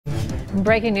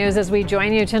Breaking news as we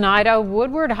join you tonight, a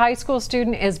Woodward High School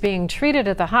student is being treated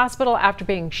at the hospital after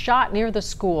being shot near the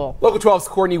school. Local 12's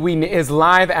Courtney Wheaton is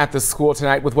live at the school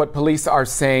tonight with what police are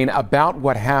saying about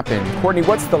what happened. Courtney,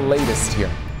 what's the latest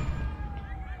here?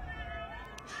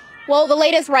 Well, the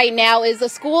latest right now is the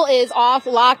school is off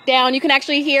lockdown. You can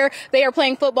actually hear they are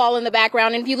playing football in the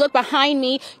background. And if you look behind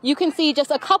me, you can see just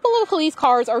a couple of police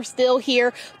cars are still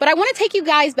here. But I want to take you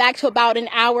guys back to about an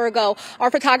hour ago.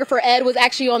 Our photographer, Ed, was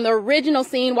actually on the original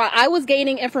scene while I was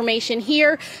gaining information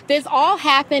here. This all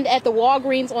happened at the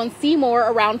Walgreens on Seymour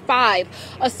around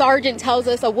 5. A sergeant tells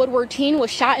us a Woodward teen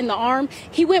was shot in the arm.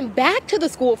 He went back to the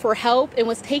school for help and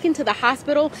was taken to the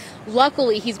hospital.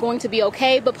 Luckily, he's going to be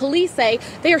okay. But police say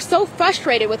they are so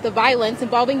frustrated with the violence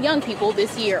involving young people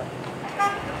this year.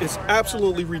 It's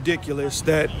absolutely ridiculous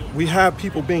that we have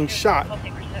people being shot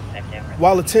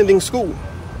while attending school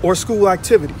or school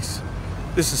activities.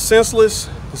 This is senseless,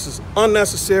 this is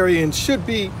unnecessary, and should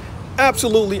be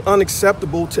absolutely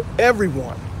unacceptable to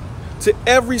everyone, to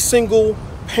every single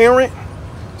parent,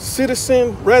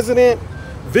 citizen, resident,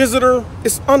 visitor.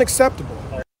 It's unacceptable.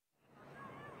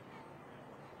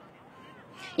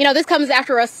 You know, this comes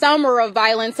after a summer of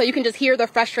violence, so you can just hear the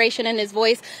frustration in his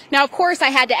voice. Now, of course, I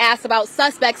had to ask about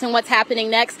suspects and what's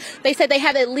happening next. They said they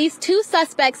have at least 2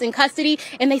 suspects in custody,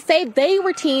 and they say they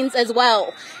were teens as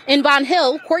well. In Bond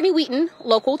Hill, Courtney Wheaton,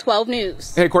 Local 12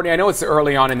 News. Hey, Courtney, I know it's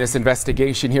early on in this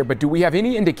investigation here, but do we have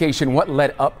any indication what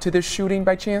led up to this shooting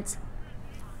by chance?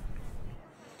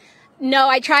 No,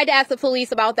 I tried to ask the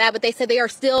police about that, but they said they are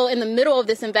still in the middle of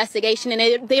this investigation, and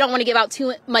they don't want to give out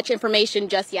too much information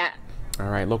just yet. All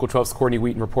right, Local 12's Courtney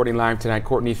Wheaton reporting live tonight.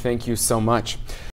 Courtney, thank you so much.